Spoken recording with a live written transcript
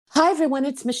Hi, everyone.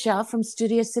 It's Michelle from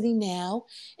Studio City Now.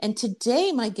 And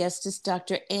today, my guest is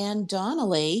Dr. Ann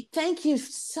Donnelly. Thank you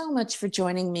so much for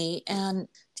joining me. And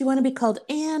do you want to be called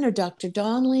Ann or Dr.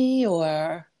 Donnelly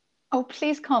or? Oh,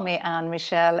 please call me Anne,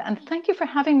 Michelle. And thank you for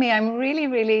having me. I'm really,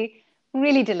 really,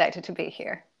 really delighted to be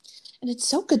here. And it's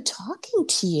so good talking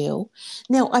to you.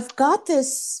 Now, I got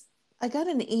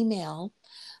an email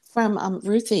from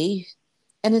Ruthie,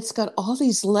 and it's got all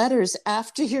these letters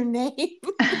after your name.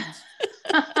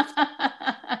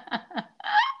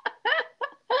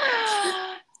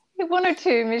 One or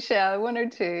two, Michelle, one or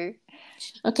two.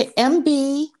 Okay,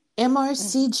 MB,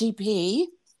 MRCGP,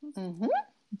 Mm-hmm.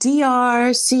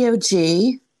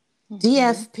 DRCOG, Mm-hmm.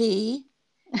 DFP,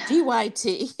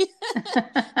 DYT,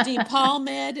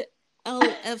 Dippallmed,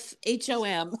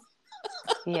 LFhom.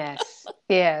 Yes,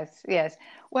 yes, yes.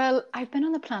 Well, I've been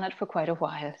on the planet for quite a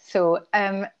while, so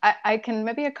I can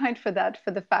maybe account for that,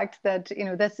 for the fact that,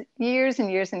 that's years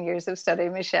and years and years of study,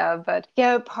 Michelle. But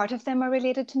yeah, part of them are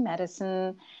related to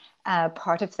medicine.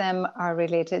 Part of them are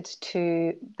related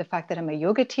to the fact that I'm a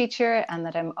yoga teacher and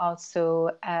that I'm also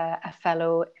a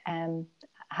fellow,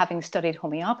 having studied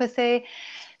homeopathy.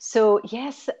 So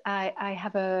yes, I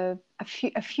have a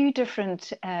few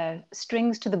different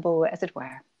strings to the bow, as it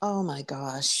were. Oh my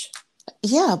gosh.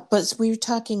 Yeah, but we were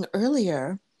talking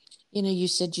earlier. You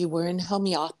said you were in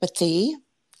homeopathy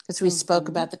because we spoke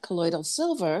Hmm. about the colloidal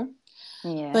silver,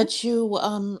 but Yes. you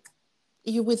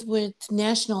with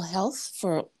National Health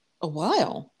for a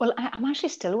while. Well, I'm actually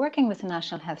still working with the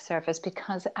National Health Service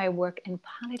because I work in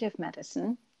palliative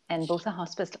medicine in both a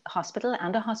hospital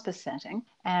and a hospice setting,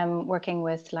 working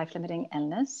with life-limiting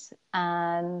illness.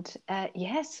 And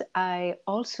yes, I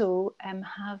also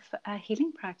have a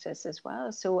healing practice as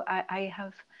well. So I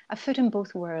have a foot in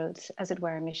both worlds, as it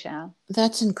were, Michelle.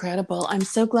 That's incredible. I'm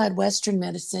so glad Western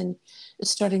medicine is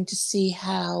starting to see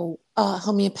how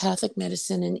homeopathic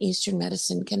medicine and Eastern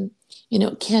medicine can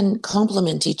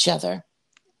complement each other.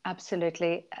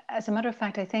 Absolutely. As a matter of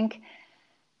fact, I think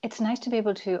it's nice to be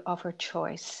able to offer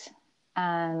choice.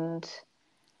 And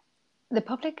the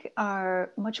public are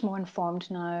much more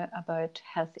informed now about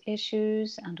health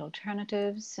issues and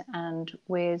alternatives and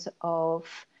ways of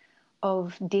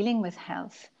dealing with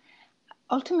health.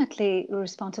 Ultimately,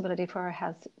 responsibility for our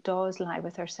health does lie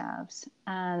with ourselves.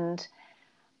 And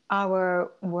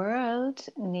our world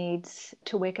needs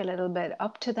to wake a little bit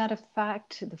up to that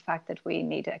fact, the fact that we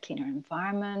need a cleaner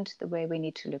environment, the way we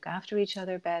need to look after each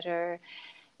other better,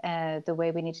 the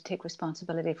way we need to take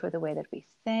responsibility for the way that we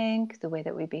think, the way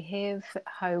that we behave,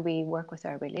 how we work with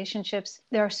our relationships.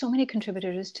 There are so many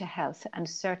contributors to health, and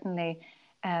certainly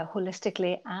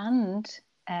holistically and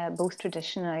both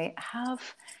traditionally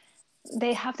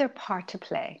they have their part to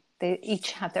play. They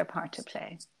each have their part to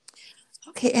play.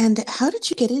 Okay, and how did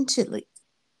you get into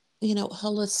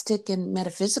holistic and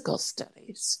metaphysical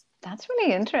studies? That's a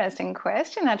really interesting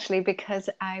question, actually,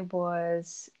 because I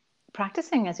was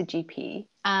practicing as a GP.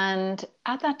 And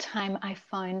at that time, I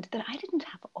found that I didn't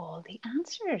have all the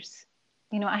answers.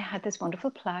 I had this wonderful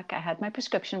plaque, I had my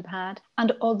prescription pad.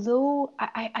 And although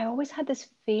I always had this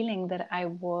feeling that I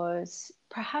was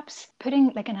perhaps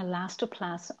putting like an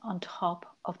elastoplast on top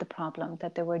of the problem,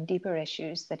 that there were deeper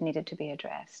issues that needed to be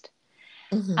addressed.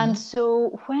 And Mm-hmm.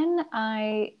 so when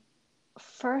I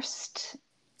first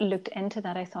looked into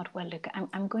that, I thought, well, look,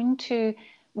 I'm going to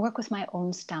work with my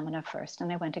own stamina first. And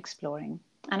I went exploring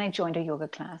and I joined a yoga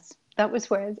class. That was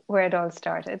where it all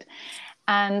started.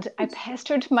 And I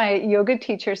pestered my yoga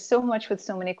teacher so much with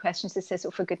so many questions. He says,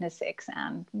 oh, for goodness sakes,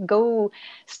 Anne, go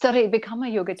study, become a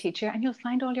yoga teacher, and you'll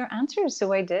find all your answers.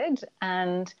 So I did.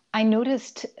 And I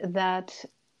noticed that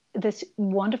this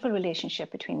wonderful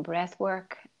relationship between breath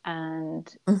work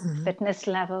and Mm-hmm. fitness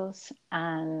levels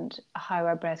and how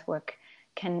our breath work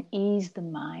can ease the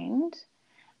mind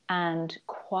and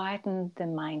quieten the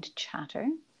mind chatter.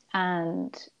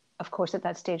 And of course, at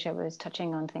that stage, I was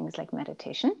touching on things like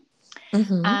meditation.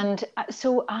 Mm-hmm. And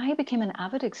so I became an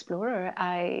avid explorer.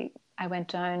 I went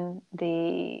down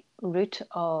the route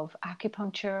of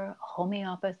acupuncture,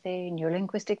 homeopathy,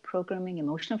 neurolinguistic programming,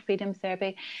 emotional freedom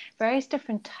therapy, various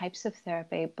different types of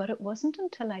therapy. But it wasn't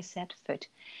until I set foot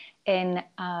in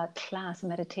a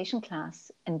meditation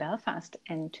class in Belfast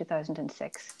in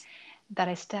 2006, that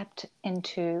I stepped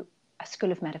into a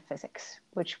school of metaphysics,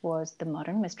 which was the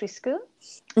Modern Mystery School.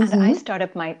 And I Mm-hmm.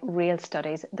 started my real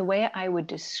studies. The way I would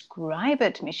describe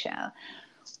it, Michelle,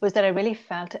 was that I really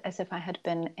felt as if I had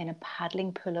been in a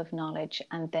paddling pool of knowledge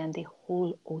and then the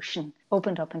whole ocean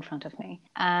opened up in front of me.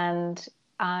 And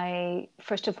I,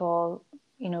 first of all,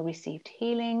 received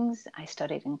healings. I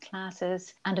studied in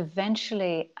classes. And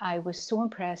eventually I was so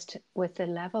impressed with the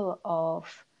level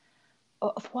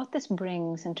of what this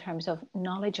brings in terms of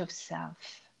knowledge of self,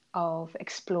 of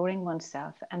exploring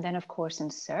oneself. And then, of course, in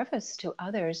service to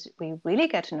others, we really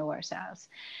get to know ourselves.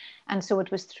 And so it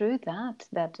was through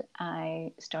that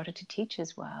I started to teach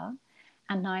as well.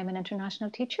 And now I'm an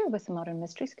international teacher with the Modern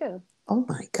Mystery School. Oh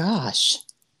my gosh.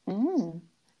 Mm.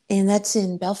 And that's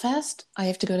in Belfast? I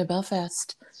have to go to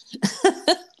Belfast.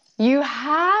 You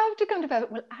have to come to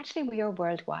Belfast. Well, actually, we are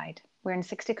worldwide. We're in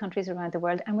 60 countries around the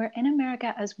world, and we're in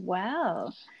America as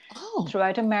well. Oh,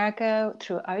 Throughout America,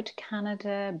 throughout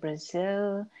Canada,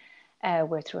 Brazil,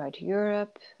 we're throughout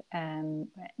Europe.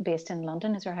 Based in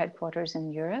London is our headquarters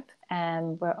in Europe.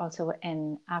 We're also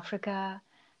in Africa.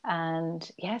 And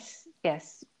yes,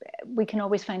 we can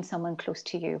always find someone close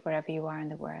to you wherever you are in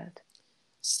the world.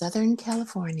 Southern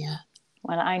California.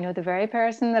 Well, I know the very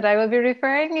person that I will be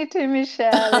referring you to,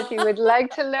 Michelle, if you would like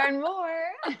to learn more.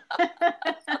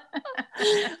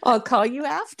 I'll call you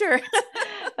after.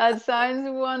 That sounds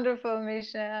wonderful,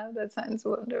 Michelle. That sounds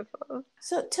wonderful.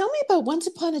 So tell me about Once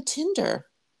Upon a Tinder.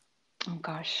 Oh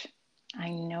gosh, I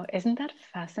know. Isn't that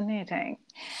fascinating?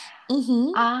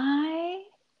 Mm-hmm.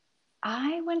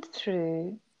 I went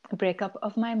through a breakup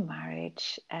of my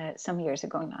marriage some years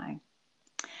ago now.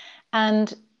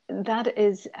 And that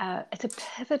is, it's a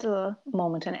pivotal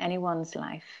moment in anyone's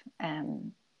life.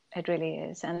 It really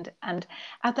is. And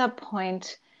at that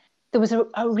point, there was a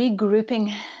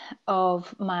regrouping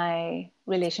of my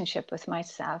relationship with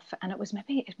myself. And it must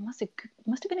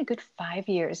have been a good 5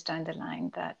 years down the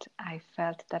line that I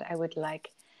felt that I would like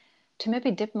to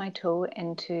maybe dip my toe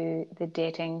into the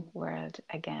dating world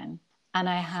again. And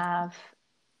I have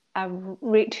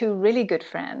two really good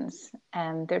friends.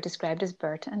 They're described as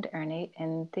Bert and Ernie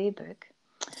in the book.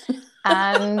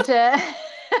 And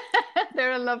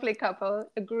they're a lovely couple,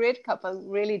 a great couple,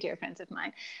 really dear friends of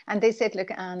mine. And they said, look,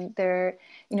 Anne,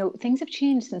 things have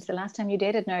changed since the last time you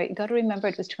dated. Now, you got to remember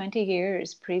it was 20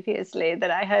 years previously that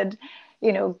I had,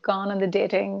 gone on the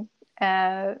dating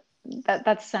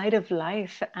that side of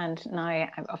life. And now,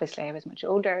 obviously, I was much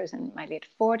older. I was in my late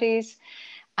 40s.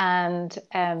 And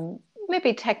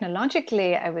maybe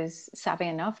technologically I was savvy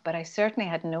enough, but I certainly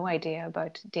had no idea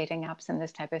about dating apps and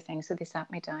this type of thing. So they sat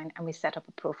me down and we set up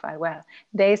a profile. Well,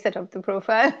 they set up the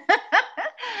profile.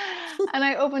 And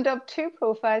I opened up two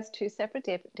profiles, two separate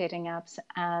dating apps,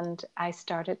 and I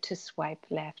started to swipe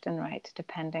left and right,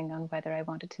 depending on whether I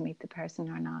wanted to meet the person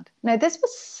or not. Now, this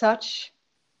was such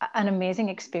an amazing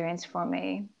experience for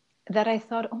me that I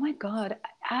thought, oh my God,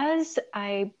 as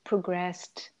I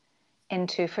progressed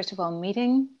into, first of all,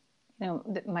 meeting,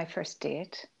 my first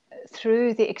date,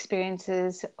 through the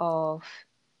experiences of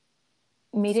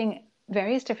meeting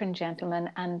various different gentlemen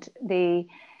and the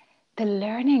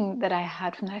learning that I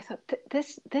had from that, I thought,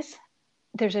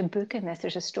 there's a book in this,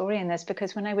 there's a story in this,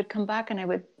 because when I would come back and I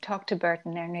would talk to Bert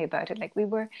and Ernie about it, like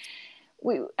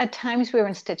at times we were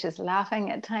in stitches laughing,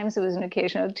 at times there was an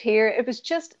occasional tear. It was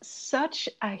just such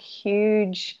a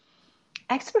huge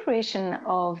exploration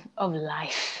of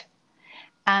life.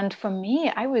 And for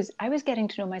me, I was getting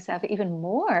to know myself even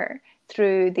more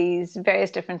through these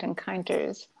various different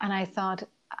encounters. And I thought,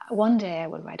 one day I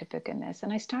will write a book in this.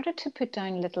 And I started to put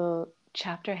down little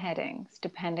chapter headings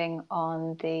depending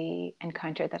on the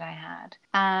encounter that I had.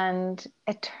 And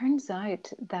it turns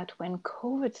out that when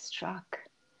COVID struck,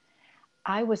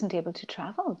 I wasn't able to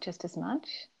travel just as much.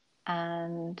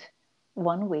 And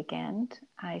one weekend,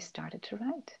 I started to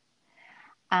write.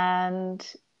 And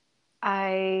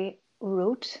I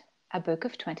wrote a book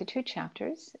of 22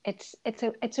 chapters. It's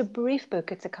a brief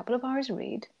book. It's a couple of hours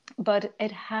read, but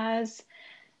it has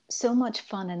so much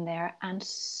fun in there and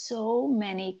so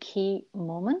many key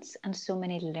moments and so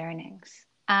many learnings.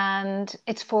 And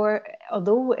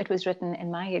although it was written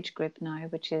in my age group now,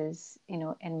 which is,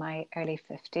 in my early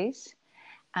 50s,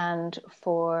 and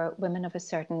for women of a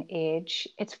certain age,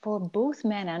 it's for both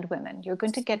men and women. You're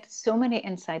going to get so many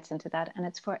insights into that. And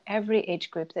it's for every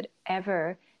age group that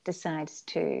ever decides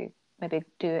to maybe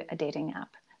do a dating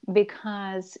app,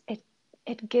 because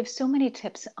it gives so many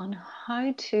tips on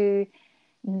how to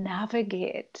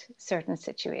navigate certain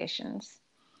situations.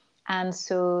 And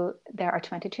so there are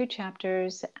 22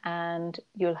 chapters, and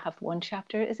you'll have one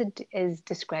chapter is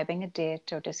describing a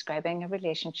date or describing a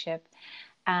relationship.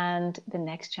 And the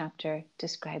next chapter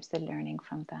describes the learning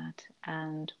from that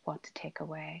and what to take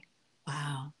away.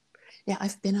 Wow. Yeah,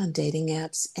 I've been on dating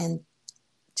apps, and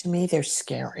to me, they're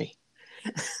scary.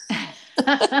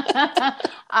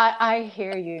 I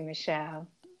hear you, Michelle.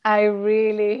 I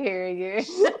really hear you.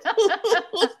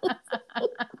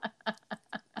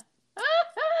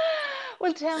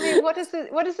 Well, tell me, what is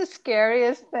the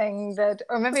scariest thing that,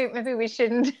 or maybe we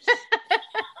shouldn't.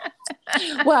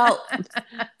 Well,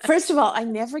 first of all, I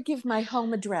never give my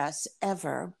home address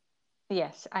ever.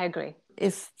 Yes, I agree.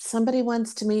 If somebody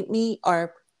wants to meet me,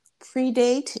 our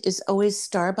pre-date is always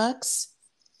Starbucks.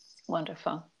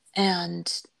 Wonderful.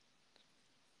 And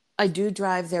I do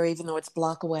drive there even though it's a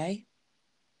block away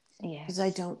because I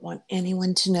Yes, don't want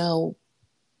anyone to know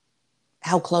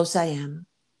how close I am.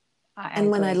 I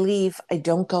And when I agree. leave, I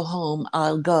don't go home.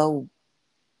 I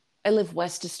live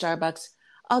west of Starbucks.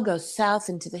 I'll go south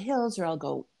into the hills or I'll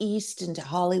go east into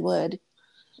Hollywood.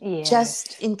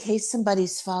 Just Yes. in case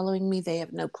somebody's following me, they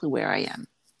have no clue where I am.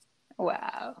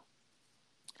 Wow.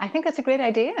 I think that's a great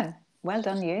idea. Well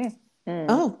done, you. Mm.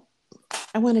 Oh,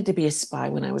 I wanted to be a spy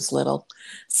when I was little.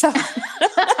 So,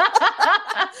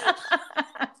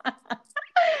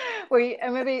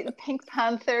 Maybe Pink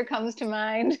Panther comes to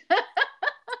mind.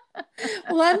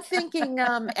 well, I'm thinking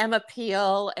Emma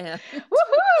Peel and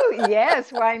Woohoo!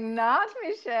 Yes, why not,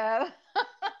 Michelle?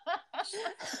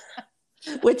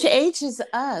 which ages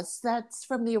us. That's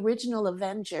from the original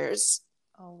Avengers.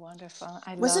 Oh, wonderful.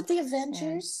 I Was it love, the yeah.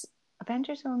 Avengers?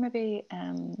 Avengers or maybe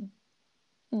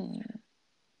hmm,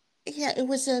 Yeah, it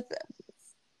was a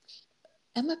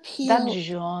Emma that Peel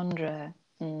genre.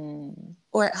 Hmm.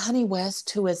 or Honey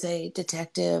West, who was a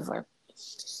detective, or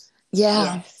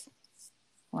yeah, Yes.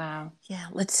 Wow. yeah.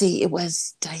 Let's see, it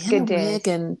was Diana Good Rigg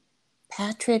days. and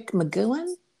Patrick McGowan.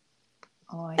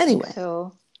 Oh, I think Anyway,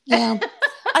 so. yeah,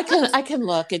 I can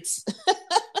look. It's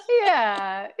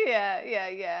Yeah.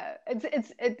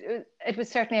 It was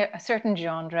certainly a certain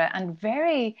genre and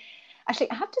very, actually,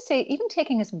 I have to say, even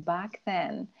taking us back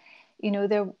then,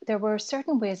 there were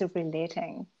certain ways of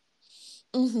relating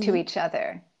to mm-hmm. each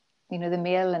other. The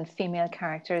male and female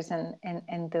characters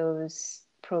in those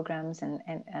programs and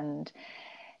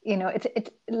it's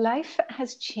life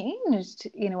has changed,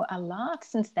 a lot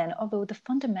since then, although the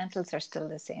fundamentals are still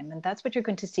the same. And that's what you're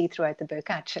going to see throughout the book,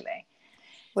 actually,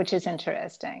 which is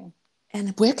interesting.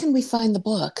 And where can we find the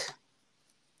book?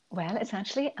 Well, it's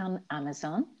actually on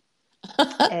Amazon.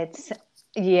 It's,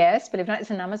 yes, believe it or not, it's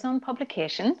an Amazon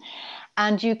publication,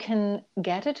 and you can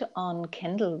get it on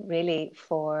Kindle really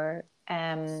for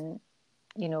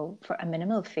a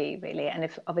minimal fee, really. And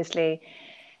if obviously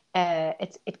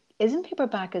it is in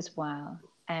paperback as well.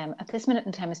 At this minute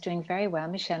in time, it's doing very well,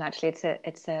 Michelle. Actually,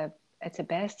 it's a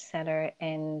bestseller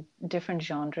in different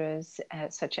genres,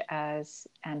 such as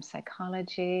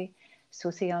psychology,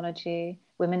 sociology,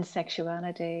 women's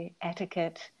sexuality,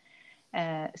 etiquette.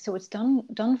 So it's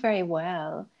done very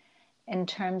well in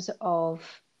terms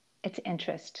of its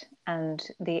interest and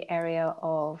the area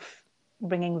of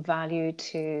bringing value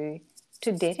to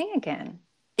dating again.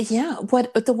 Yeah,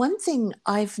 what the one thing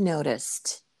I've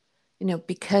noticed,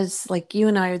 because like you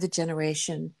and I are the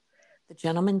generation, the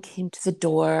gentleman came to the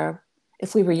door.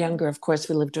 If we were Yeah. younger, of course,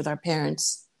 we lived with our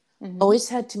parents. Mm-hmm. Always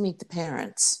had to meet the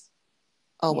parents. Yes.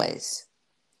 Always.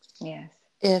 Yes.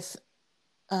 If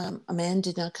a man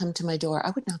did not come to my door,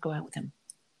 I would not go out with him.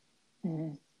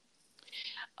 Mm.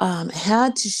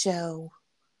 Had to show,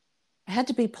 I had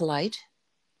to be polite.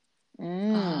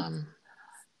 Mm. Um,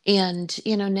 and,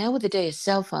 now with the day of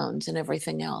cell phones and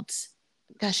everything else,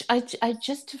 gosh, I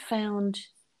just found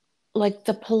like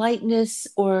the politeness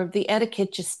or the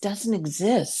etiquette just doesn't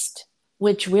exist,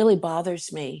 which really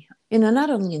bothers me, not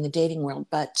only in the dating world,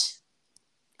 but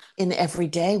in the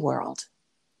everyday world.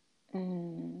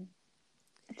 Mm.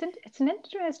 It's an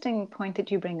interesting point that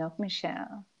you bring up,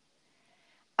 Michelle.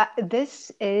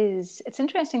 It's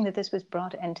interesting that this was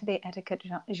brought into the etiquette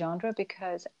genre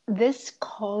because this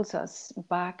calls us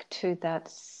back to that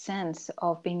sense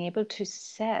of being able to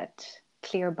set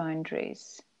clear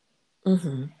boundaries.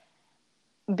 Mm-hmm.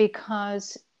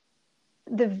 Because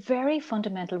the most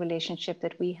fundamental relationship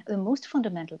that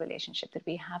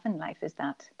we have in life is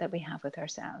that we have with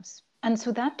ourselves. And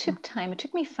so that took time. It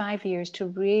took me 5 years to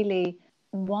really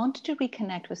want to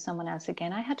reconnect with someone else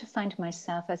again. I had to find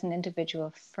myself as an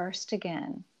individual first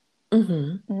again,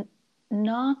 Mm-hmm.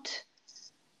 not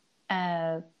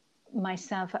uh,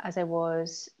 myself as I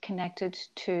was connected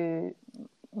to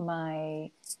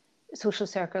my social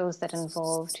circles that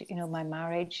involved, my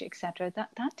marriage, etc.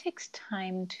 That takes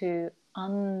time to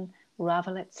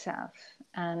unravel itself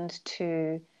and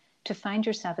to find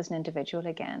yourself as an individual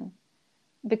again.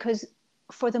 Because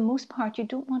for the most part, you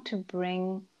don't want to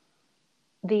bring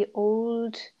the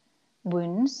old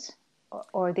wounds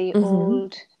or the Mm-hmm.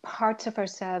 old parts of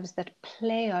ourselves that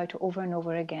play out over and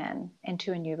over again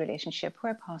into a new relationship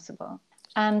where possible.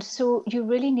 And so you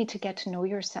really need to get to know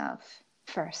yourself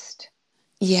first.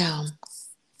 Yeah.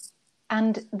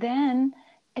 And then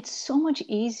it's so much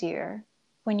easier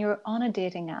when you're on a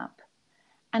dating app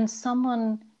and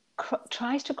someone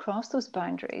tries to cross those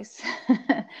boundaries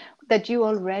that you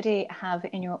already have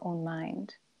in your own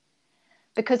mind.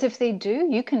 Because if they do,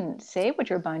 you can say what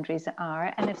your boundaries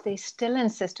are. And if they still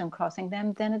insist on crossing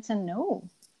them, then it's a no.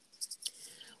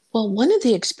 Well, one of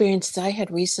the experiences I had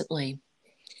recently,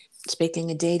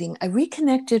 speaking of dating, I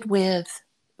reconnected with,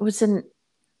 it was an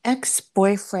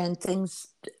ex-boyfriend, things,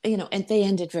 and they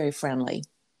ended very friendly.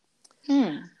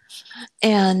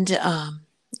 And,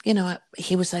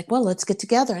 he was like, well, let's get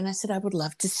together. And I said, I would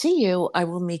love to see you. I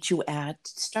will meet you at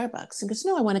Starbucks. And he goes,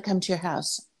 no, I want to come to your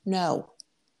house. No.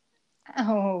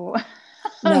 Oh,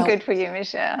 No. good for you,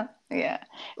 Michelle. Yeah.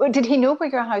 Well, did he know where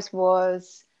your house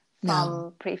was from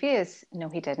No. previous? No,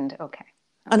 he didn't. Okay.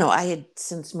 Oh, no, I had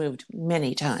since moved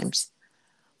many times.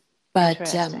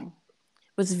 But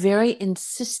was very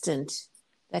insistent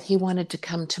that he wanted to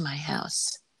come to my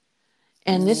house.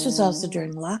 And this was also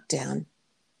during lockdown.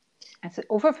 It's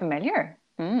over familiar.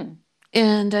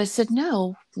 And I said,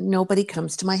 no, nobody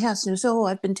comes to my house. And he goes, oh,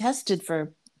 I've been tested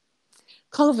for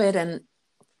COVID and,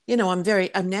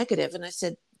 I'm negative. And I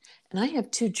said, and I have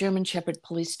 2 German Shepherd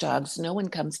police dogs. No one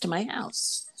comes to my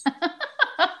house.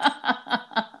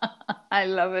 I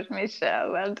love it,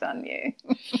 Michelle. Well done, you.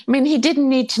 I mean, he didn't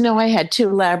need to know I had 2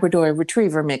 Labrador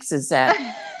Retriever mixes that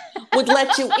would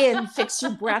let you in, fix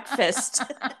your breakfast,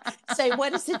 say,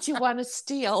 what is it you want to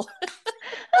steal?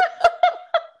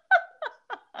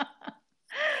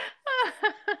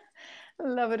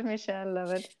 Love it, Michelle.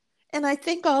 Love it. And I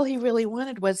think all he really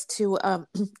wanted was to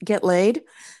get laid.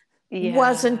 Yeah.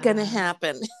 Wasn't going to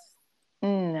happen.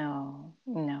 No.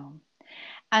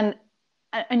 And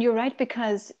you're right,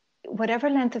 because whatever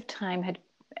length of time had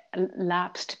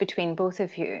lapsed between both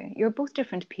of you, you're both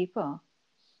different people.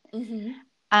 Mm-hmm.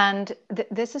 And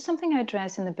this is something I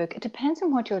address in the book. It depends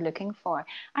on what you're looking for.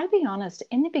 I'll be honest,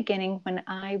 in the beginning, when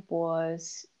I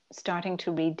was starting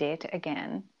to redate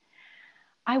again,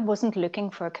 I wasn't looking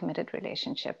for a committed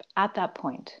relationship at that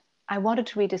point. I wanted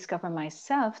to rediscover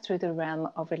myself through the realm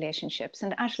of relationships.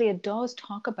 And actually, it does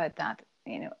talk about that,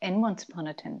 in Once Upon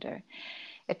a Tinder.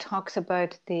 It talks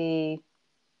about the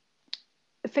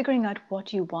figuring out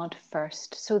what you want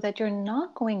first, so that you're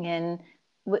not going in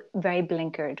very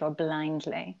blinkered or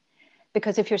blindly.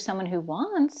 Because if you're someone who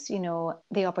wants,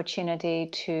 the opportunity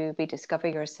to rediscover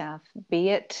yourself, be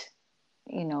it,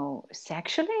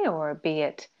 sexually, or be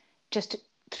it just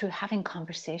through having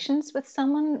conversations with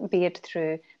someone, be it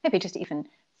through maybe just even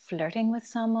flirting with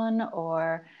someone,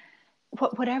 or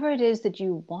whatever it is that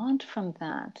you want from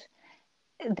that,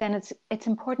 then it's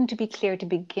important to be clear to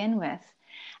begin with.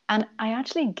 And I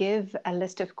actually give a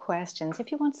list of questions.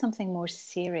 If you want something more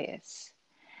serious,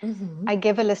 I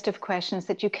give a list of questions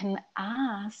that you can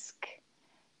ask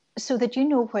so that you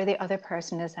know where the other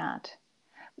person is at.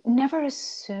 Never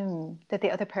assume that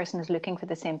the other person is looking for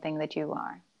the same thing that you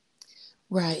are.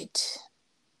 Right.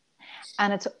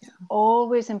 And it's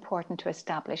always important to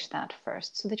establish that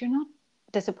first, so that you're not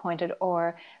disappointed,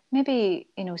 or maybe,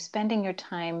 spending your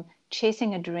time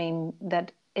chasing a dream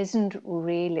that isn't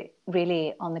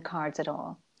really on the cards at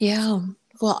all. Yeah.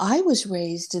 Well, I was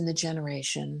raised in the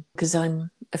generation, because I'm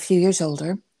a few years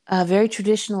older, a very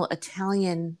traditional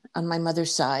Italian on my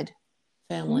mother's side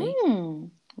family.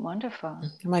 Wonderful.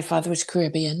 My father was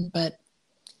Caribbean, but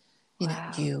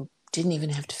you didn't even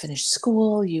have to finish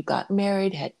school. You got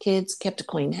married, had kids, kept a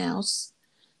clean house,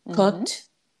 cooked.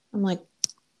 I'm like,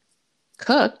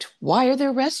 cooked? Why are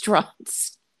there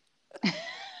restaurants?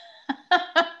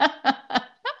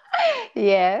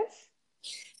 Yes.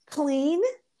 Clean?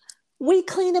 We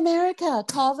clean America.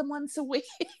 Call them once a week.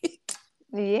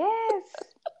 Yes.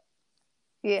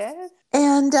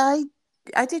 And I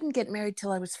didn't get married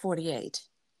till I was 48.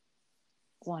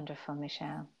 Wonderful,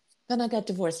 Michelle. Then I got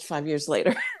divorced 5 years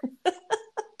later.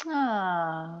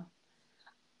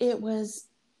 It was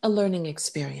a learning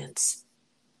experience.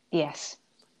 Yes.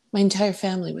 My entire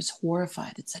family was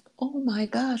horrified. It's like, oh my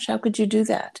gosh, how could you do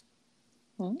that?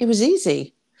 It was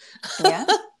easy. Yeah.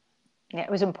 Yeah, it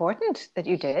was important that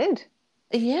you did.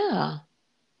 Yeah.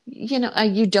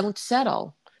 You don't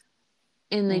settle.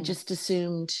 And they just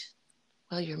assumed,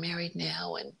 well, you're married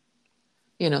now and,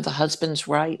 the husband's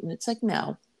right. And it's like,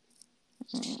 no.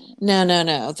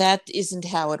 No. That isn't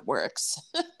how it works.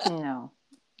 No,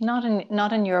 not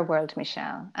in your world,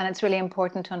 Michelle. And it's really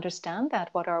important to understand that,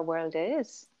 what our world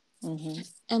is. And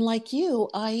like you,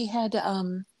 I had,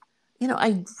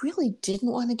 I really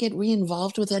didn't want to get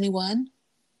re-involved with anyone.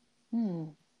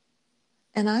 And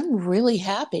I'm really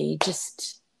happy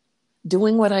just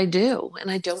doing what I do. And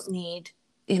I don't need,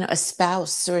 a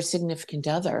spouse or a significant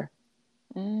other.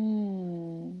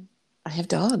 I have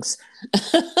dogs.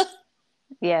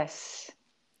 Yes.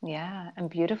 Yeah, and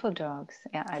beautiful dogs.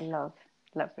 Yeah, I love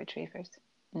retrievers.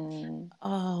 Mm.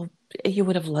 Oh, you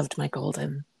would have loved my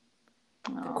golden.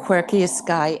 The quirkiest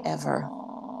guy ever.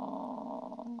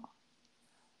 Oh,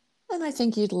 And I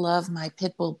think you'd love my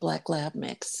pit bull black lab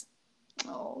mix.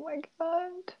 oh my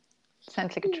God.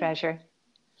 Sounds like a treasure.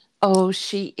 Oh,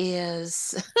 she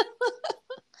is.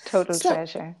 Total So,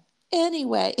 treasure.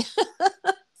 anyway,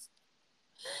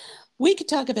 we could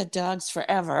talk about dogs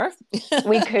forever.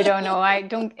 We could, oh no, I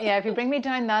don't, yeah, if you bring me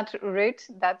down that route,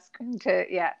 that's going to,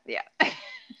 yeah, yeah.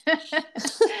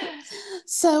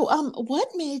 So, what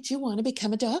made you want to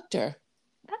become a doctor?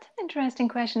 That's an interesting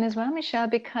question as well, Michelle,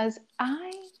 because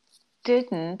I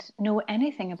didn't know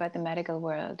anything about the medical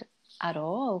world at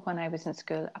all when I was in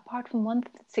school, apart from one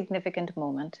significant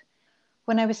moment.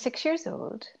 When I was 6 years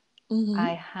old, I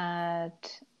Mm-hmm. had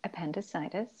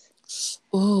appendicitis.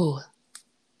 Oh,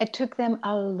 It took them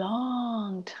a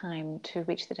long time to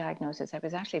reach the diagnosis. I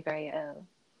was actually very ill.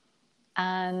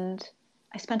 And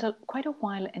I spent quite a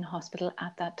while in hospital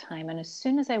at that time. And as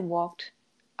soon as I walked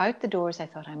out the doors, I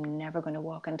thought, I'm never going to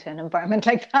walk into an environment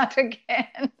like that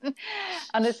again.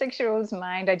 On a 6 year old's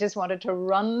mind, I just wanted to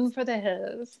run for the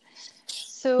hills.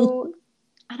 So,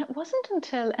 and it wasn't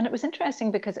until, and it was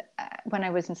interesting because when I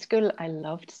was in school, I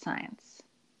loved science.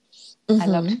 I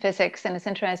loved mm-hmm. physics, and it's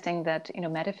interesting that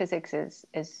metaphysics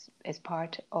is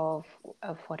part of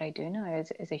what I do now.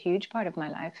 Is a huge part of my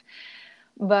life.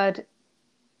 But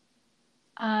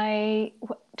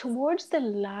towards the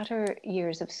latter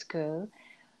years of school,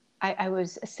 I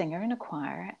was a singer in a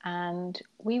choir, and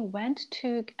we went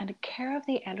to and care of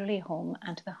the elderly home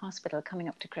and to the hospital coming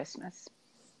up to Christmas.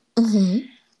 Mm-hmm.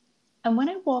 And when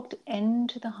I walked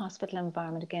into the hospital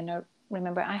environment again, I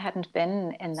remember I hadn't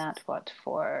been in that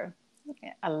for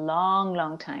a long,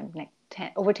 long time, like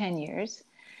over 10 years.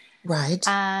 Right.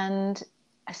 And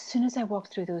as soon as I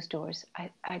walked through those doors,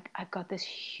 I got this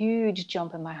huge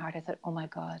jump in my heart. I thought, oh my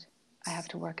God, I have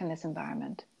to work in this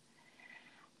environment.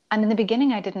 And in the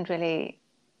beginning, I didn't really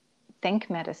think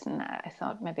medicine. I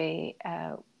thought maybe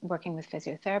working with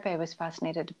physiotherapy. I was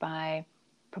fascinated by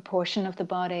proportion of the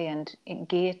body and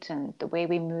gait and the way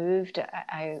we moved.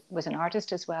 I was an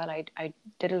artist as well. I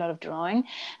did a lot of drawing.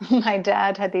 My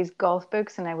dad had these golf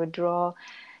books, and I would draw,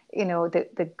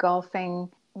 the golfing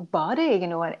body,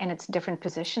 in its different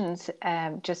positions,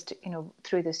 just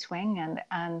through the swing.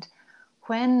 And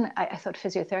when I thought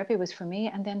physiotherapy was for me,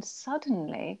 and then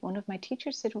suddenly one of my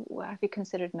teachers said, well, have you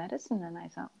considered medicine? And I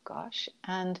thought, gosh.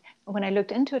 And when I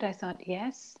looked into it, I thought,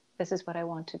 yes, this is what I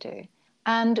want to do.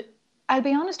 And I'll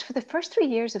be honest, for the first 3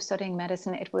 years of studying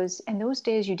medicine, it was in those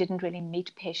days you didn't really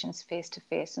meet patients face to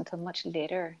face until much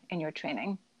later in your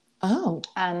training. Oh.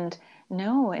 And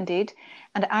no, indeed.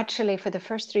 And actually, for the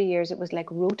first 3 years, it was like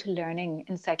rote learning,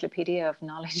 encyclopedia of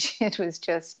knowledge. It was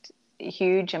just a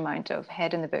huge amount of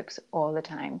head in the books all the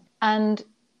time. And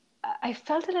I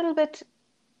felt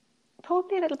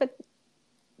probably a little bit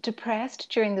depressed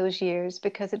during those years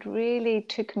because it really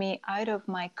took me out of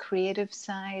my creative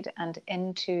side and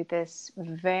into this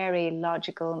very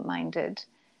logical minded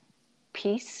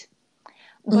piece.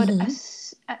 But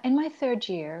Mm-hmm. in my third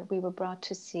year, we were brought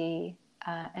to see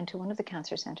into one of the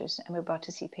cancer centers, and we were brought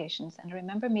to see patients. And I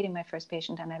remember meeting my first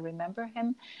patient, and I remember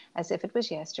him as if it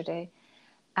was yesterday.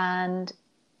 And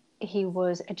he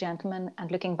was a gentleman.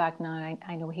 And looking back now,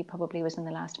 I know he probably was in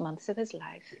the last months of his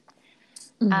life.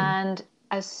 Mm-hmm. And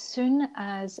as soon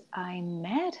as I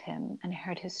met him and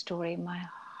heard his story, my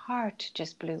heart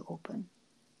just blew open.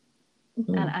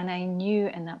 Mm-hmm. And I knew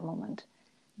in that moment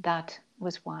that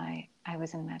was why I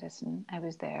was in medicine. I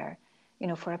was there,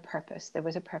 for a purpose. There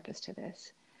was a purpose to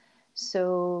this.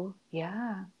 So,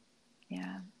 yeah,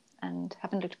 yeah. And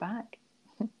haven't looked back.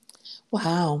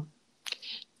 Wow.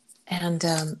 And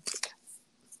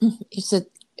you said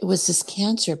it was this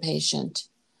cancer patient.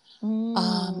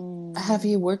 Have Mm.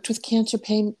 you worked with cancer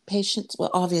patients?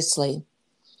 Well, obviously,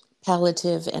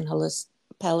 palliative and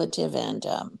palliative,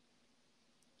 and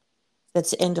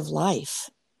that's end of life.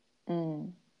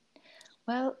 Mm.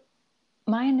 Well,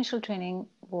 my initial training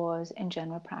was in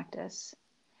general practice.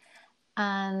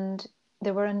 And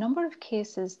there were a number of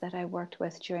cases that I worked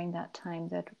with during that time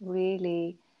that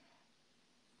really,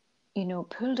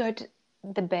 pulled out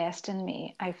the best in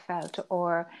me, I felt,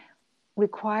 or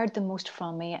required the most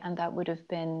from me. And that would have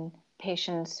been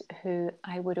patients who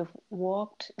I would have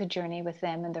walked the journey with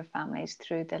them and their families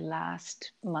through the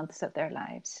last months of their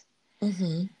lives.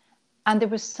 Mm-hmm. And there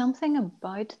was something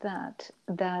about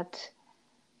that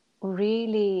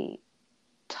really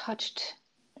touched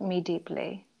me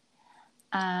deeply.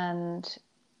 And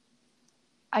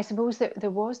I suppose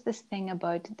there was this thing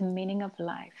about the meaning of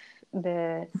life,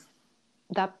 the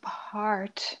that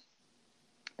part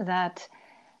that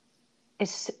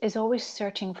is always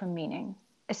searching for meaning,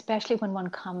 especially when one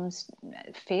comes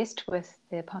faced with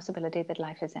the possibility that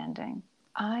life is ending.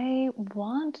 I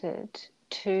wanted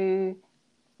to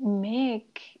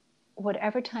make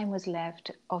whatever time was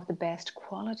left of the best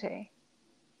quality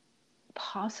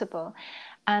possible.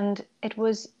 And it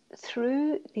was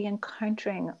through the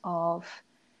encountering of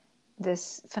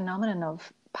this phenomenon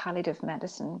of palliative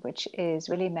medicine, which is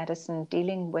really medicine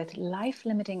dealing with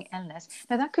life-limiting illness.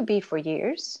 Now, that could be for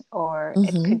years, or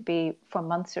it could be for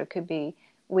months, or it could be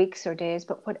weeks or days,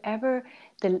 but whatever,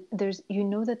 there's, you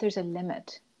know, that there's a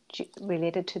limit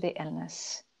related to the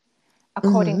illness,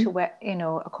 according to what, you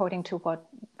know, according to what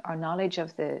our knowledge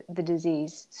of the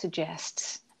disease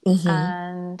suggests.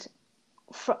 And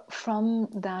from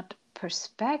that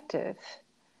perspective,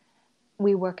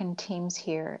 we work in teams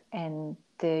here in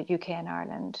the UK and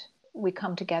Ireland. We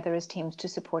come together as teams to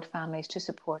support families, to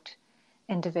support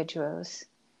individuals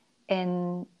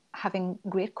in having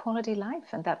great quality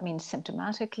life. And that means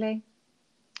symptomatically,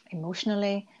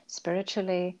 emotionally,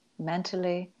 spiritually,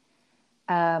 mentally,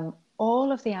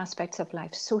 all of the aspects of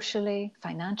life, socially,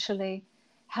 financially,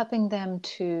 helping them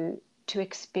to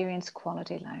experience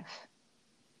quality life.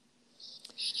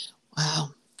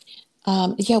 Wow.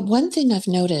 Yeah, one thing I've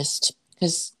noticed,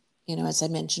 because, you know, as I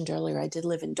mentioned earlier, I did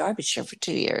live in Derbyshire for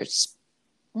 2 years.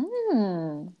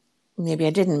 Maybe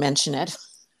I didn't mention it.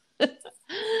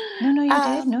 No, you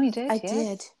did. No, you did. I yes.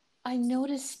 did. I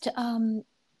noticed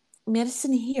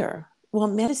medicine here, well,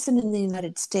 medicine in the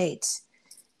United States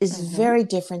is very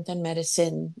different than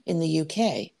medicine in the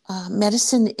UK.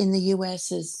 Medicine in the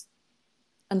US is,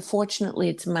 unfortunately,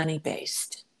 it's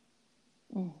money-based.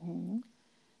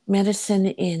 Medicine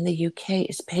in the UK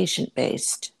is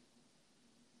patient-based.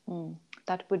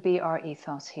 That would be our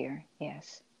ethos here,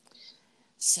 yes.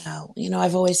 So, you know,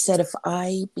 I've always said if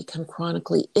I become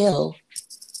chronically ill,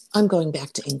 I'm going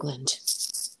back to England.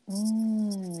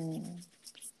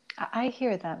 I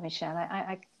hear that, Michelle.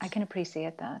 I can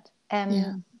appreciate that.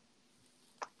 Yeah.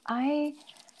 I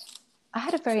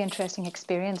had a very interesting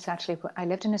experience, actually. I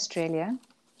lived in Australia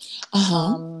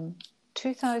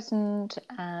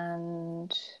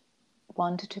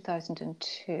 2001 to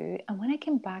 2002. And when I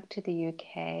came back to the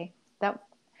UK, that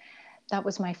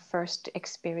was my first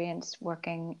experience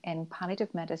working in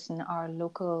palliative medicine. Our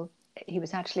local, he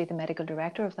was actually the medical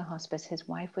director of the hospice. His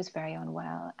wife was very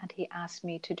unwell, and he asked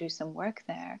me to do some work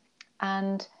there.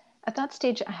 And at that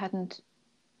stage, I hadn't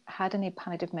had any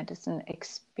palliative medicine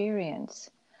experience.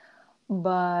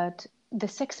 But the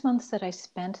 6 months that I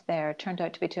spent there turned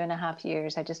out to be 2.5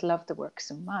 years. I just loved the work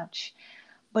so much.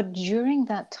 But during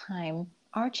that time,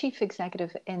 our chief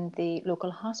executive in the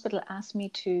local hospital asked me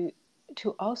to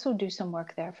also do some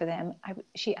work there for them.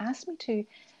 She asked me to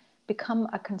become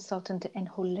a consultant in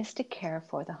holistic care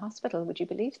for the hospital. Would you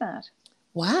believe that?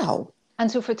 Wow. And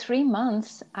so for 3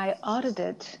 months, I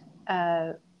audited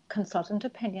a consultant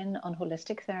opinion on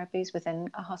holistic therapies within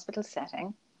a hospital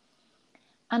setting.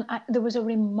 And there was a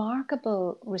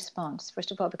remarkable response,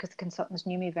 first of all, because the consultants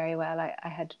knew me very well. I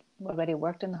had already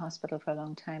worked in the hospital for a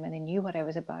long time, and they knew what I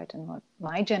was about and what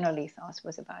my general ethos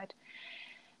was about.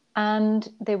 And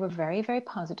they were very, very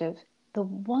positive. The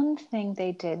one thing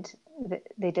they did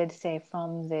say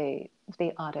from the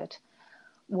audit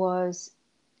was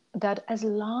that as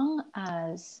long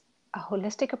as a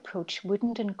holistic approach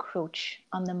wouldn't encroach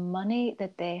on the money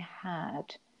that they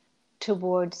had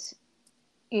towards,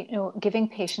 you know, giving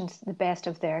patients the best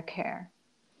of their care.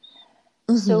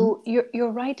 So you're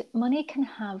right, money can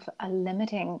have a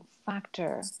limiting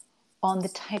factor on the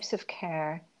types of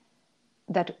care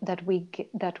that we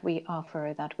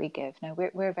offer, that we give. Now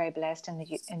we're very blessed in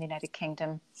the United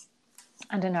Kingdom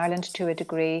and in Ireland to a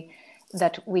degree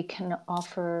that we can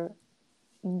offer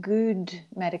good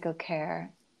medical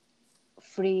care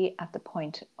free at the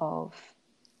point of,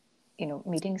 you know,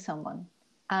 meeting someone.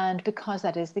 And because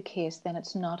that is the case, then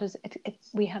it's not as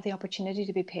we have the opportunity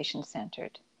to be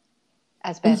patient-centered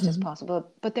as best as possible.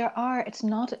 But it's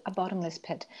not a bottomless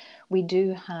pit. We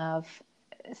do have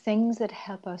things that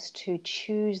help us to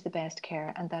choose the best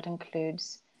care, and that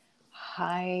includes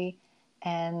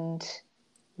high-end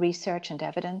research and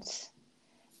evidence.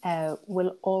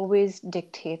 Will always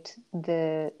dictate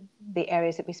the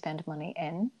areas that we spend money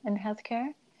in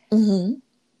healthcare.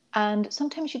 And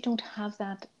sometimes you don't have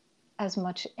that as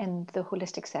much in the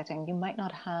holistic setting. You might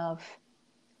not have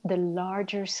the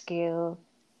larger scale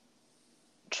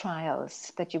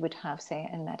trials that you would have, say,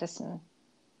 in medicine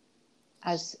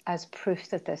as proof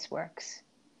that this works.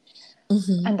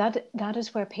 And that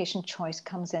is where patient choice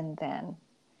comes in then,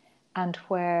 and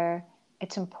where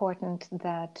it's important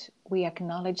that we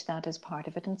acknowledge that as part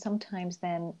of it. And sometimes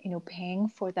then, paying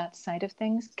for that side of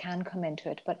things can come into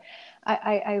it. But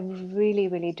I really,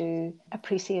 really do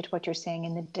appreciate what you're saying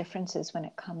and the differences when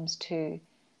it comes to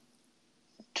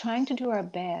trying to do our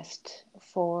best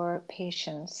for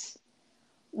patients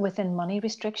within money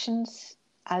restrictions,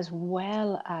 as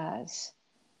well as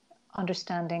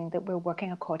understanding that we're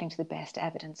working according to the best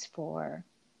evidence for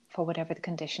whatever the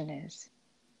condition is.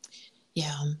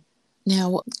 Yeah.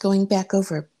 Now, going back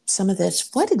over some of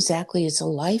this, what exactly is a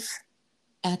life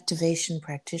activation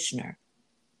practitioner?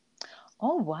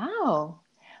 Oh, wow.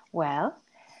 Well,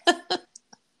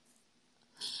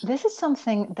 this is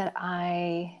something that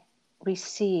I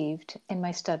received in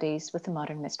my studies with the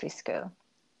Modern Mystery School.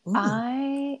 Ooh.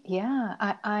 I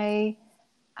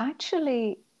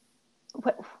actually,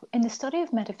 in the study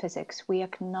of metaphysics, we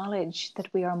acknowledge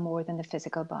that we are more than the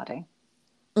physical body.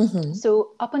 Mm-hmm.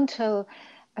 So up until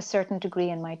a certain degree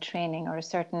in my training, or a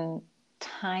certain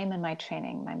time in my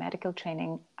training, my medical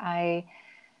training, I,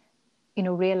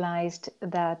 realized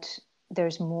that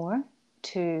there's more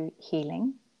to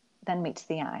healing than meets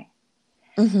the eye.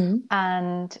 Mm-hmm.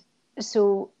 And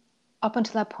so up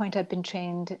until that point, I'd been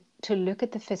trained to look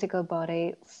at the physical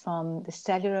body from the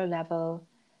cellular level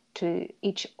to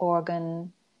each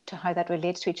organ, to how that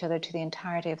relates to each other, to the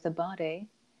entirety of the body,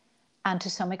 and to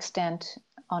some extent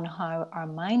on how our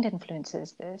mind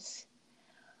influences this.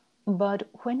 But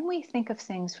when we think of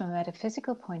things from a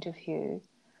metaphysical point of view,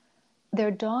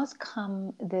 there does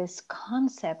come this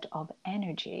concept of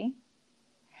energy.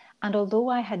 And although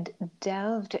I had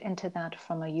delved into that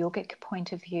from a yogic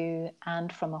point of view,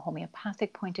 and from a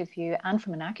homeopathic point of view, and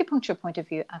from an acupuncture point of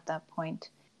view at that point,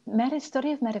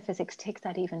 study of metaphysics takes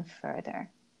that even further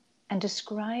and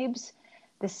describes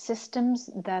the systems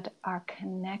that are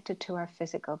connected to our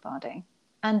physical body.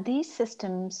 And these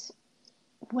systems,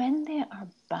 when they are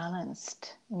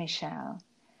balanced, Michelle,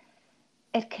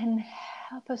 it can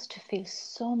help us to feel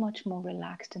so much more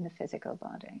relaxed in the physical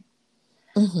body.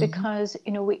 Mm-hmm. Because,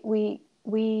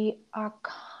 we are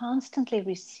constantly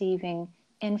receiving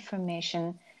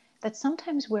information that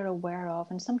sometimes we're aware of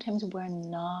and sometimes we're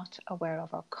not aware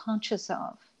of or conscious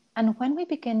of. And when we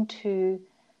begin to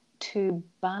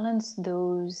balance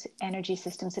those energy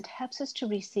systems, it helps us to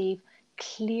receive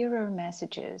clearer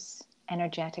messages,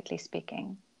 energetically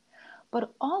speaking.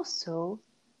 But also,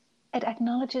 it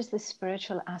acknowledges the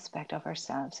spiritual aspect of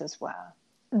ourselves as well,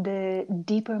 the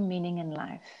deeper meaning in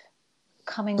life,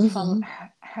 coming from Mm-hmm.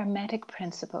 hermetic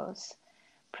principles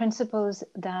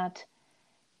that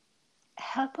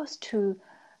help us to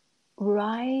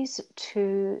rise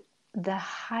to the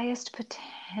highest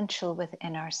potential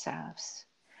within ourselves.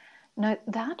 Now,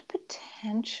 that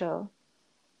potential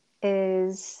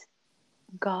is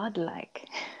godlike.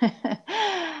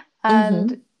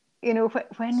 And, Mm-hmm.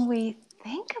 when we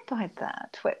think about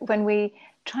that, when we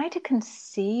try to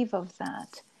conceive of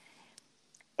that,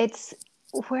 it's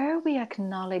where we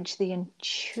acknowledge the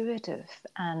intuitive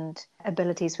and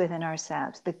abilities within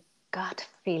ourselves, the gut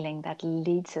feeling that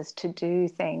leads us to do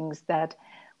things that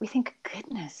we think,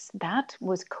 goodness, that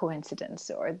was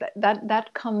coincidence, or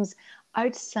that comes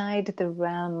outside the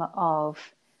realm of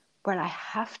where I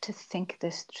have to think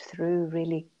this through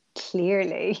really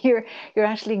clearly. You're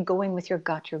actually going with your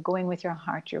gut, you're going with your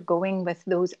heart, you're going with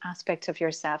those aspects of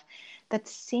yourself that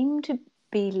seem to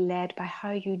be led by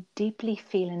how you deeply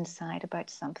feel inside about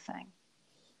something.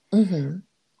 Mm-hmm.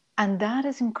 And that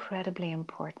is incredibly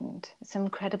important. It's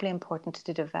incredibly important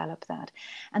to develop that.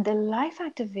 And the life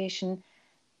activation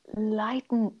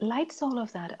lights all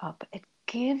of that up. It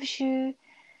gives you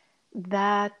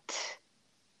that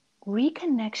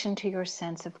reconnection to your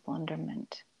sense of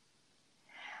wonderment.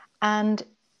 And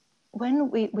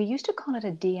when we used to call it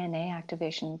a DNA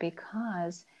activation,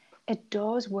 because it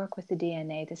does work with the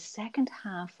DNA. The second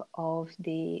half of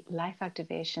the life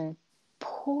activation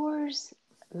pours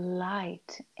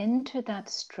light into that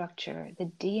structure, the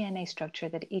DNA structure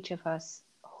that each of us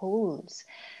holds.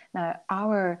 Now,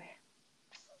 our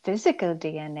physical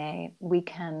DNA, we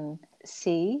can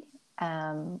see,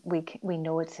 we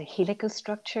know it's a helical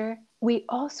structure. We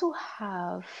also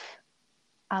have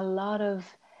a lot of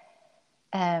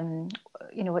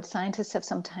what scientists have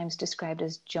sometimes described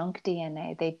as junk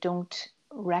DNA. They don't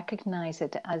recognize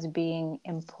it as being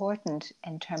important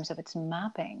in terms of its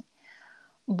mapping.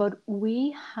 But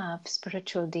we have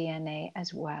spiritual DNA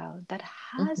as well that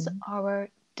has Mm-hmm. our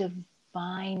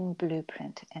divine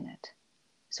blueprint in it.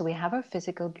 So we have our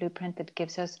physical blueprint that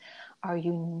gives us our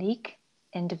unique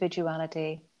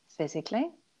individuality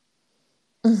physically.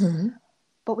 Mm-hmm.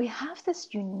 But we have this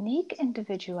unique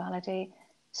individuality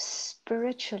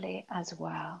spiritually as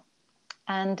well.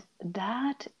 And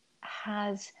that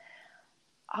has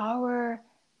our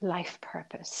life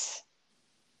purpose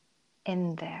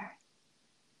in there.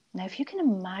 Now, if you can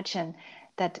imagine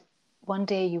that one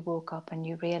day you woke up and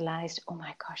you realized, oh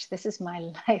my gosh, this is my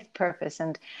life purpose,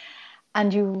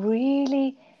 and you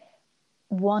really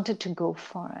wanted to go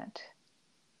for it.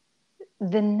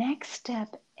 The next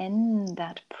step in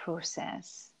that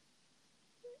process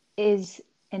is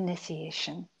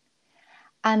initiation.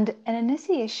 And an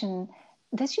initiation,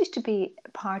 this used to be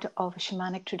part of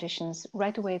shamanic traditions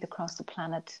right away across the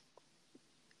planet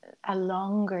a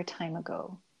longer time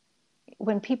ago.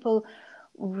 When people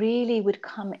really would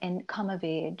come of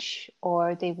age,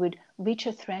 or they would reach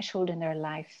a threshold in their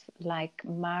life, like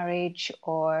marriage,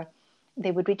 or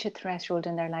they would reach a threshold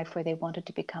in their life where they wanted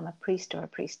to become a priest or a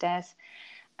priestess.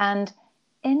 And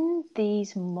in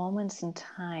these moments in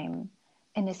time,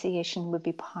 initiation would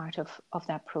be part of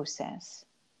that process.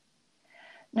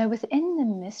 Now, within the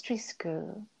mystery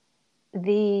school,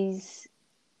 these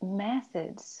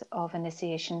methods of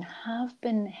initiation have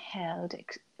been held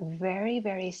very,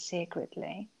 very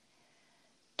sacredly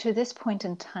to this point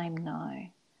in time now,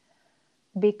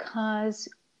 because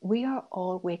we are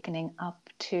all wakening up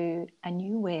to a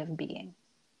new way of being.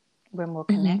 We're more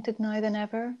connected now than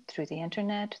ever through the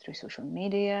internet, through social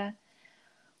media.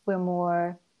 We're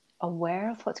more aware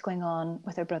of what's going on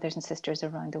with our brothers and sisters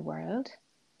around the world.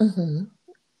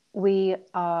 We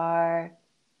are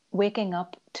waking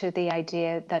up to the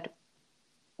idea that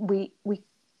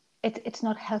it's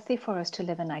not healthy for us to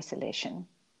live in isolation,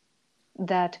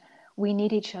 that we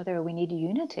need each other, we need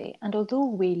unity. And although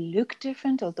we look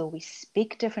different, although we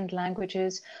speak different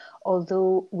languages,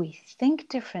 although we think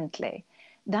differently,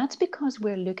 that's because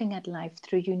we're looking at life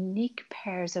through unique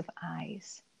pairs of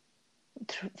eyes,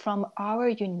 from our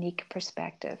unique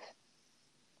perspective.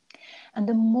 And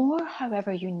the more,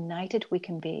 however, united we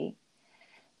can be,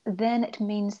 then it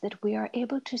means that we are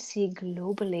able to see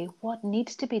globally what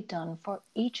needs to be done for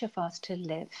each of us to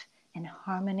live in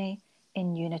harmony,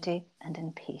 in unity, and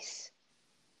in peace.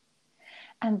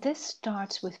 And this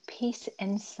starts with peace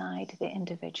inside the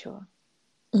individual,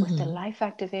 with the life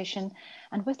activation,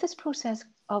 and with this process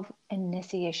of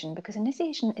initiation, because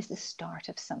initiation is the start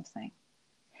of something.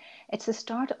 It's the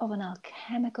start of an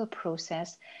alchemical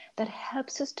process that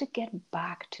helps us to get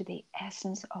back to the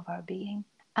essence of our being.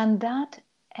 And that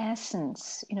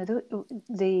essence,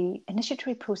 the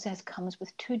initiatory process comes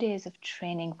with 2 days of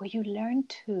training where you learn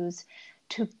tools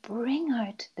to bring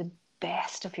out the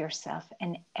best of yourself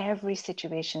in every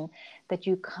situation that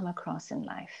you come across in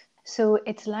life. So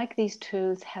it's like these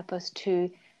tools help us to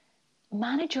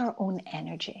manage our own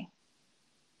energy,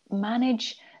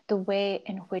 manage the way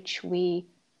in which we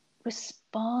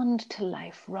respond to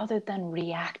life rather than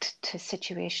react to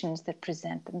situations that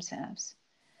present themselves,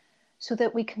 so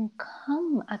that we can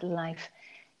come at life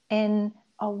in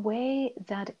a way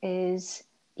that is,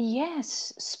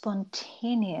 yes,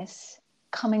 spontaneous,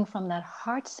 coming from that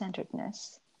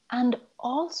heart-centeredness, and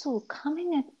also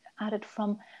coming at it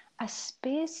from a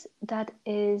space that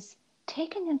is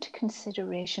taking into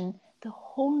consideration the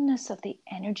wholeness of the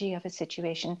energy of a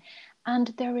situation.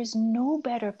 And there is no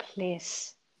better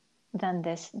place than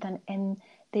this, than in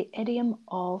the idiom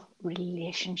of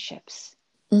relationships.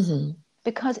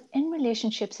 Because in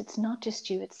relationships, it's not just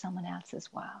you, it's someone else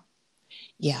as well.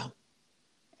 Yeah.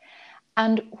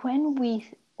 And when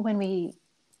we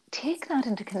take that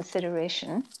into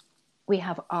consideration, we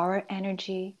have our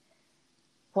energy,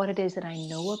 what it is that I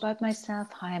know about myself,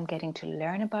 how I'm getting to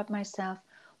learn about myself,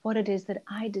 what it is that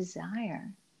I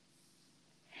desire.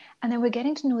 And then we're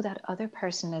getting to know that other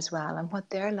person as well, and what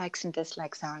their likes and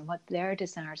dislikes are, and what their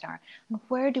desires are, and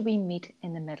where do we meet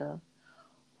in the middle?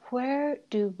 Where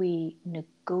do we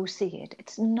negotiate?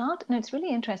 It's not, and it's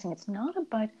really interesting, it's not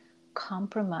about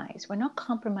compromise. We're not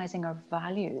compromising our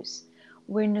values.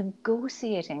 We're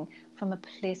negotiating from a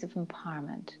place of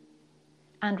empowerment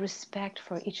and respect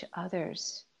for each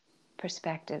other's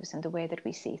perspectives and the way that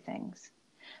we see things.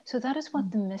 So that is what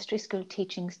the mystery school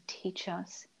teachings teach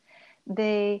us.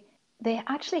 They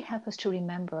actually help us to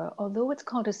remember, although it's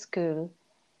called a school,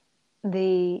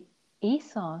 the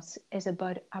ethos is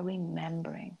about a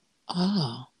remembering.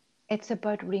 It's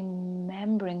about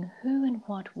remembering who and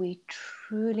what we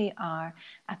truly are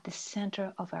at the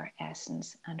center of our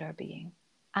essence and our being.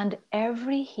 And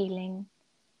every healing,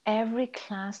 every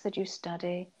class that you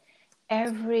study,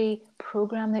 every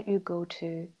program that you go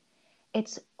to,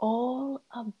 it's all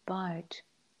about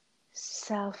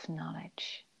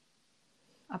self-knowledge,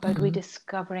 about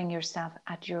rediscovering yourself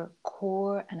at your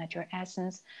core and at your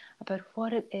essence, about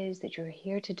what it is that you're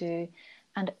here to do,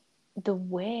 and the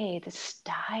way, the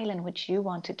style in which you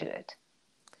want to do it.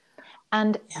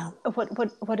 And Yeah.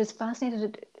 what has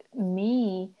fascinated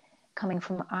me coming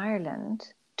from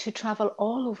Ireland to travel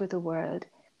all over the world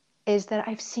is that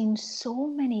I've seen so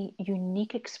many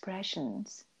unique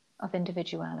expressions of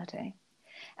individuality.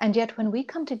 And yet, when we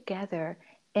come together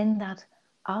in that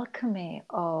alchemy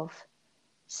of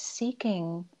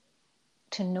seeking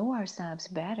to know ourselves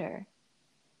better,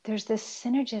 there's this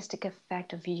synergistic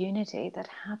effect of unity that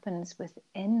happens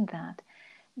within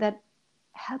that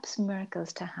helps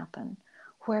miracles to happen,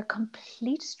 where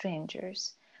complete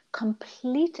strangers,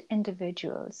 complete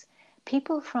individuals,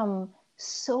 people from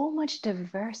so much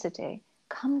diversity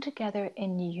come together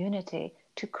in unity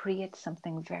to create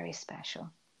something very special.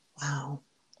 Wow.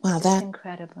 Wow. It's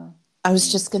incredible. I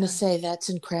was just going to say, that's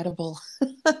incredible.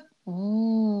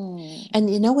 And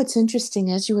you know what's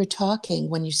interesting, as you were talking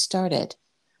when you started,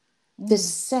 this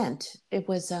scent, it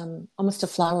was almost a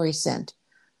flowery scent,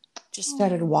 just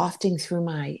started wafting through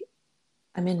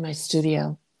I'm in my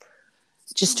studio,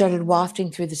 just started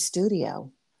wafting through the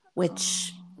studio,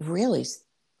 which really was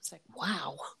like,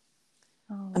 wow,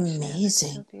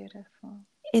 amazing. So beautiful.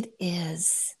 It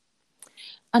is.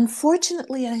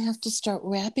 Unfortunately, I have to start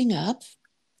wrapping up.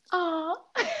 Oh.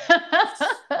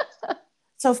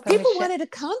 So if people wanted to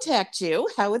contact you,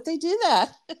 how would they do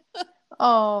that?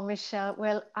 Oh, Michelle,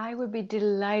 well, I would be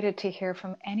delighted to hear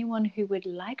from anyone who would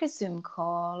like a Zoom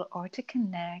call or to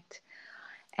connect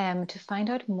to find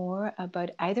out more about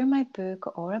either my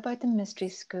book or about the Mystery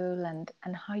School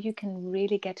and how you can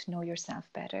really get to know yourself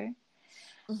better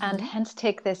and hence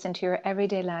take this into your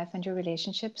everyday life and your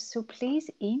relationships. So please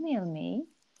email me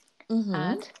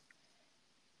at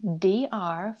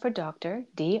DR for Doctor,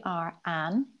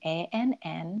 DRANN,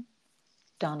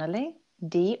 Donnelly,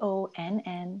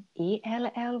 DONNELLY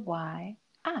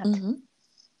at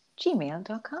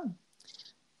gmail.com.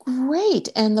 Great.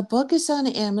 And the book is on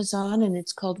Amazon and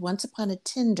it's called Once Upon a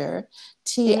Tinder,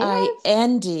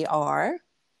 TINDR.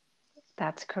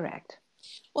 That's correct.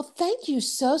 Well, thank you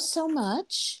so, so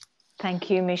much. Thank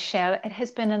you, Michelle. It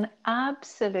has been an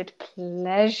absolute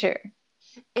pleasure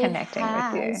connecting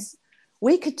with you.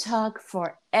 We could talk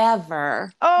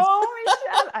forever. Oh,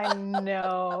 Michelle, I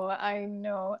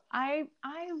know. I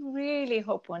really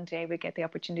hope one day we get the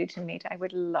opportunity to meet. I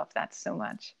would love that so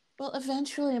much. Well,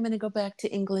 eventually I'm going to go back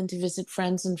to England to visit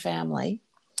friends and family.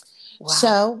 Wow.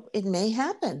 So it may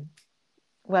happen.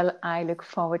 Well, I look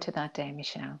forward to that day,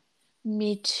 Michelle.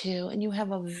 Me too. And you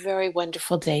have a very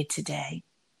wonderful day today.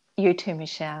 You too,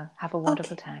 Michelle. Have a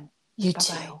wonderful time. You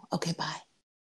too. Okay, bye.